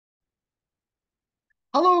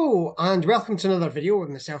Hello and welcome to another video with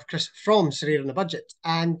myself, Chris from Sorare on the Budget.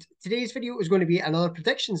 And today's video is going to be another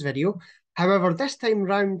predictions video. However, this time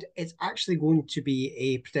round, it's actually going to be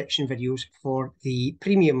a prediction videos for the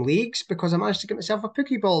premium leagues because I managed to get myself a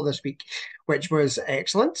Pooky ball this week, which was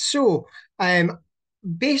excellent. So,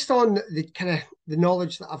 based on the kind of the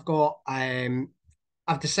knowledge that I've got,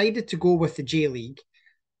 I've decided to go with the J League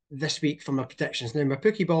this week for my predictions. Now, my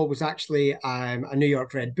Pokeball was actually a New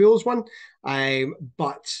York Red Bulls one,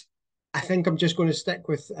 but I think I'm just going to stick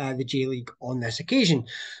with the J League on this occasion.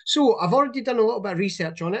 So I've already done a little bit of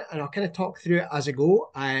research on it, and I'll kind of talk through it as I go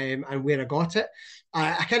and where I got it.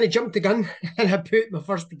 I kind of jumped the gun and I put my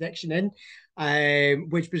first prediction in,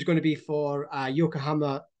 which was going to be for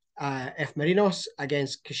Yokohama F Marinos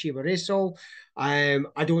against Kashiwa Reysol.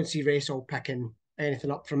 I don't see Reysol picking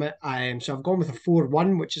anything up from it. So I've gone with a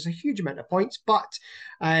 4-1, which is a huge amount of points. But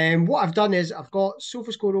what I've done is I've got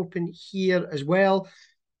SofaScore open here as well.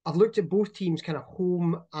 I've looked at both teams' kind of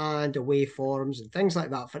home and away forms and things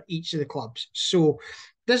like that for each of the clubs. So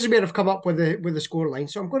this is where I've come up with the score line.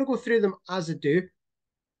 So I'm going to go through them as I do.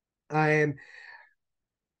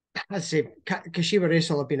 I'd say Kashiwa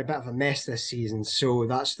Reysol have been a bit of a mess this season, so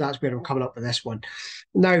that's where I'm coming up with this one.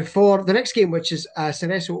 Now, for the next game, which is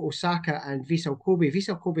Cerezo Osaka and Vissel Kobe.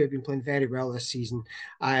 Vissel Kobe have been playing very well this season.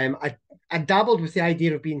 I dabbled with the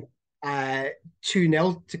idea of being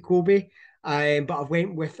 2-0 to Kobe, but I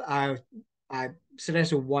went with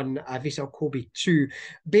Cerezo 1, Vissel Kobe 2,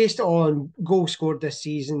 based on goals scored this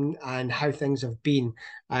season and how things have been.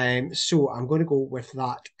 So I'm going to go with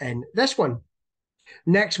that in this one.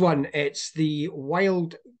 Next one, it's the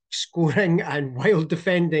wild scoring and wild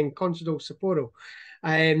defending Consadole Sapporo.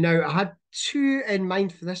 Now, I had two in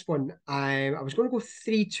mind for this one. I was going to go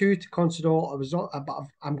 3-2 to Consadole. But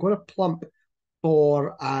I'm going to plump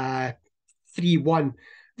for 3-1.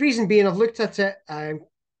 Reason being, I've looked at it.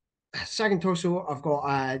 Sagantoso, I've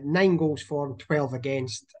got 9 goals for and 12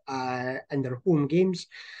 against in their home games.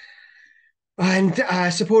 And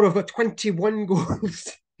Sapporo have got 21 goals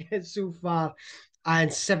so far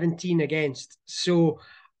and 17 against. So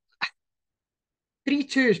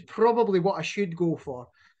 3-2 is probably what I should go for.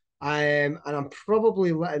 And I'm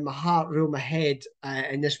probably letting my heart rule my head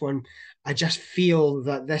in this one. I just feel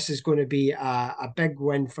that this is going to be a big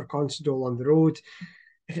win for Constable on the road.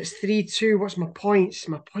 If it's 3-2, what's my points?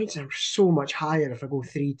 My points are so much higher if I go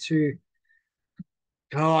 3-2.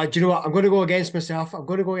 Oh, do you know what? I'm going to go against myself. I'm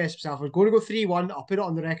going to go against myself. I was going to go 3-1. I'll put it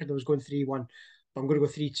on the record I was going 3-1, but I'm going to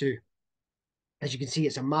go 3-2. As you can see,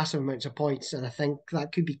 it's a massive amount of points, and I think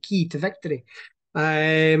that could be key to victory.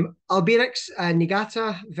 Alberix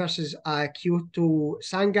Niigata versus Kyoto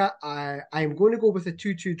Sanga. I am going to go with a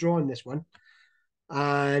 2-2 draw in this one.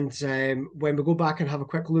 And when we go back and have a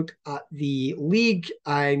quick look at the league,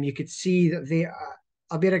 you could see that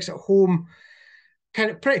Alberix at home kind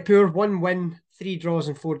of pretty poor. 1 win, 3 draws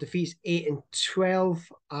and 4 defeats, 8 and 12.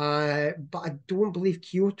 But I don't believe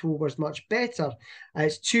Kyoto was much better.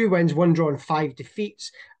 It's 2 wins, 1 draw, and 5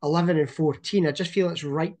 defeats, 11 and 14. I just feel it's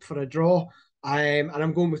ripe for a draw. And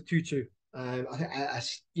I'm going with 2-2. I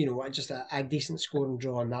think just a decent scoring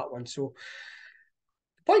draw on that one. So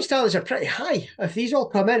point tallies are pretty high. If these all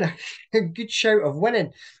come in, a good shout of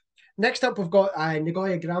winning. Next up, we've got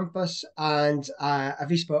Nagoya Grampus and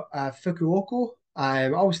Avispa Fukuoka.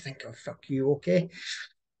 I always think of Fukuoka.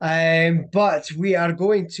 But we are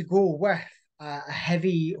going to go with a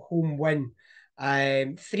heavy home win.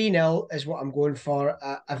 3-0 is what I'm going for.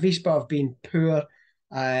 Avispa have been poor.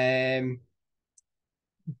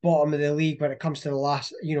 Bottom of the league when it comes to the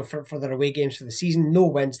last, for their away games for the season. No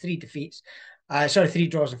wins, 3 defeats. 3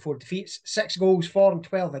 draws and 4 defeats. 6 goals for and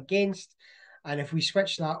 12 against. And if we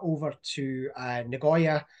switch that over to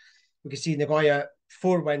Nagoya, we can see Nagoya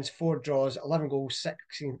 4 wins, 4 draws, 11 goals,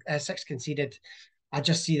 six conceded. I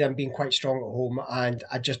just see them being quite strong at home, and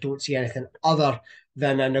I just don't see anything other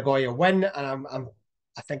than a Nagoya win. And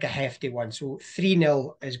I think a hefty one. So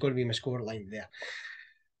 3-0 is going to be my score line there.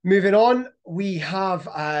 Moving on, we have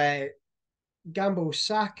Gamba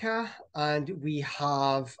Osaka and we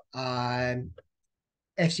have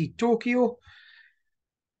FC Tokyo.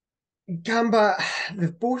 Gamba,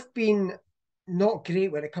 they've both been not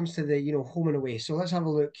great when it comes to the home and away. So let's have a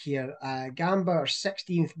look here. Gamba are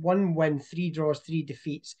 16th, 1 win, 3 draws, 3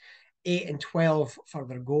 defeats, 8 and 12 for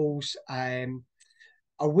their goals.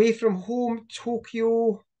 Away from home,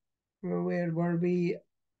 Tokyo, where were we?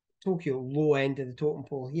 Tokyo, low end of the totem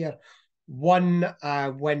pole here. 1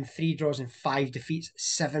 win, 3 draws, and 5 defeats,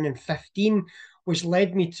 7 and 15, which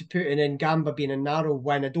led me to putting in Gamba being a narrow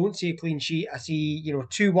win. I don't see a clean sheet. I see,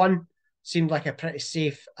 2-1 seemed like a pretty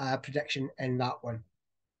safe prediction in that one.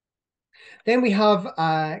 Then we have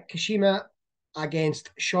Kashima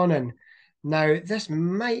against Shonan. Now, this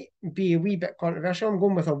might be a wee bit controversial. I'm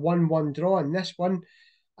going with a 1-1 draw in this one.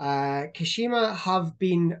 Kashima have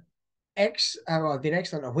been well, been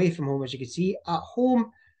excellent away from home, as you can see. At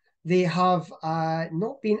home, they have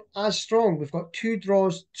not been as strong. We've got 2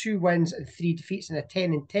 draws, 2 wins, and 3 defeats in a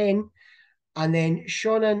 10 and 10. And then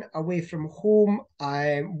Shonan away from home,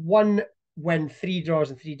 1 win, 3 draws,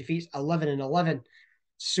 and 3 defeats, 11 and 11.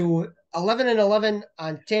 So 11 and 11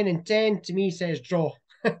 and 10 and 10 to me says draw.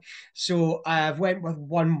 So I've went with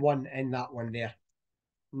 1-1 in that one there.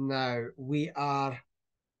 Now we are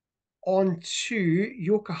on to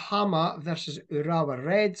Yokohama versus Urawa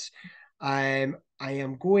Reds. I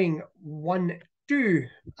am going 1-2.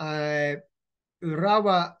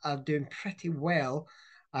 Urawa are doing pretty well.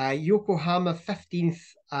 Yokohama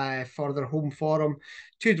 15th for their home forum.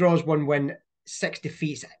 2 draws, 1 win, 6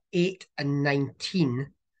 defeats, 8 and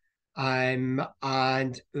 19. And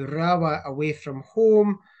Urawa away from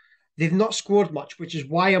home, they've not scored much, which is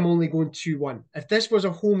why I'm only going 2-1. If this was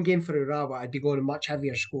a home game for Urawa, I'd be going a much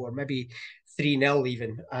heavier score, maybe 3-0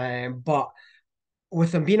 even. But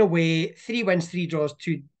with them being away, 3 wins, 3 draws,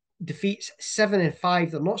 2 defeats, 7 and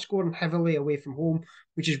 5. They're not scoring heavily away from home,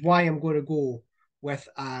 which is why I'm going to go with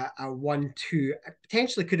a 1-2. I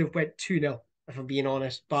potentially could have went 2-0 if I'm being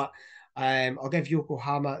honest, but I'll give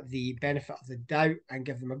Yokohama the benefit of the doubt and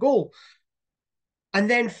give them a goal. And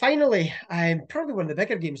then finally, probably one of the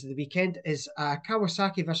bigger games of the weekend is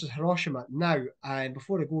Kawasaki versus Hiroshima. Now,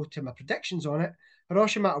 before I go to my predictions on it,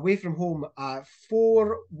 Hiroshima away from home,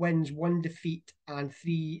 4 wins, 1 defeat, and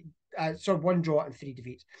 1 draw and 3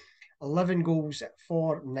 defeats. 11 goals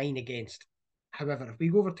for 9 against. However, if we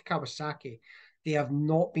go over to Kawasaki, they have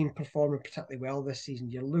not been performing particularly well this season.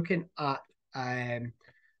 You're looking at, I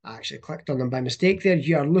actually clicked on them by mistake there.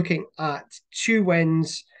 You are looking at 2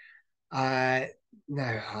 wins. Now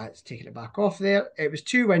it's taking it back off there. It was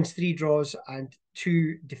 2 wins, 3 draws, and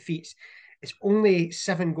 2 defeats. It's only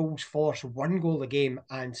 7 goals for, so 1 goal a game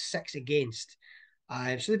and 6 against.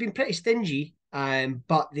 So they've been pretty stingy,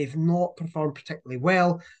 but they've not performed particularly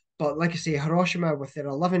well. But like I say, Hiroshima with their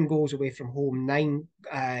 11 goals away from home, 9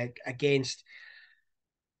 against.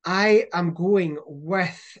 I am going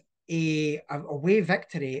with a away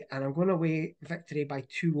victory, and I'm going away victory by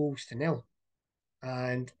 2 goals to 0.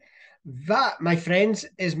 And that, my friends,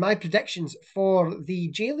 is my predictions for the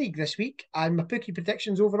J League this week and my Pooky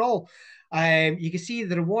predictions overall. You can see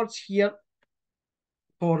the rewards here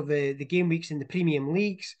for the game weeks in the premium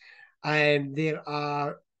leagues. There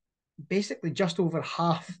are basically just over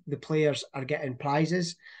half the players are getting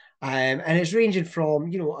prizes. And it's ranging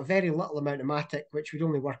from, a very little amount of Matic, which would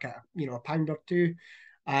only work at, a pound or two,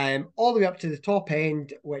 all the way up to the top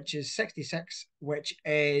end, which is 66, which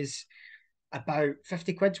is about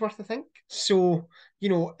 50 quid's worth, I think. So,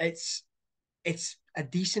 it's a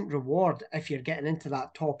decent reward if you're getting into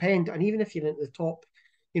that top end. And even if you're into the top,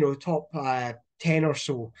 top 10 or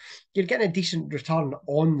so, you're getting a decent return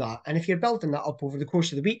on that. And if you're building that up over the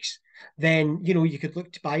course of the weeks, then, you could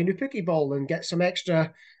look to buy a new Pokeball and get some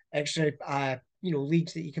extra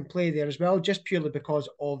leagues that you can play there as well, just purely because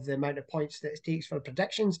of the amount of points that it takes for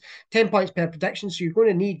predictions. 10 points per prediction, so you're going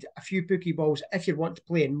to need a few Pokeballs if you want to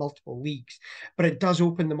play in multiple leagues, but it does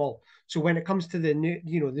open them all. So when it comes to the new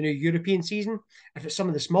European season, if it's some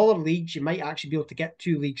of the smaller leagues, you might actually be able to get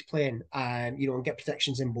 2 leagues playing, and get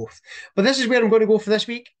predictions in both. But this is where I'm going to go for this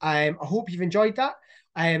week. I hope you've enjoyed that.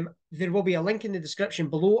 There will be a link in the description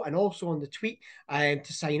below and also on the tweet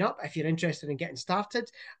to sign up if you're interested in getting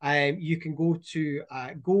started. You can go to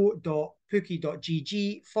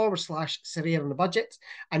go.pooky.gg/Sorare on the budget,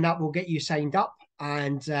 and that will get you signed up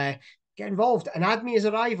and get involved and add me as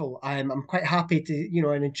a rival. I'm quite happy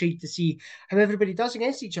to, and intrigued to see how everybody does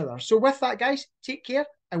against each other. So with that, guys, take care.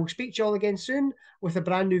 I will speak to you all again soon with a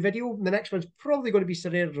brand new video. The next one's probably going to be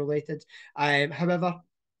Sorare related. However,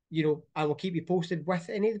 I will keep you posted with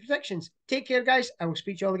any of the predictions. Take care, guys. I will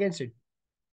speak to you all again soon.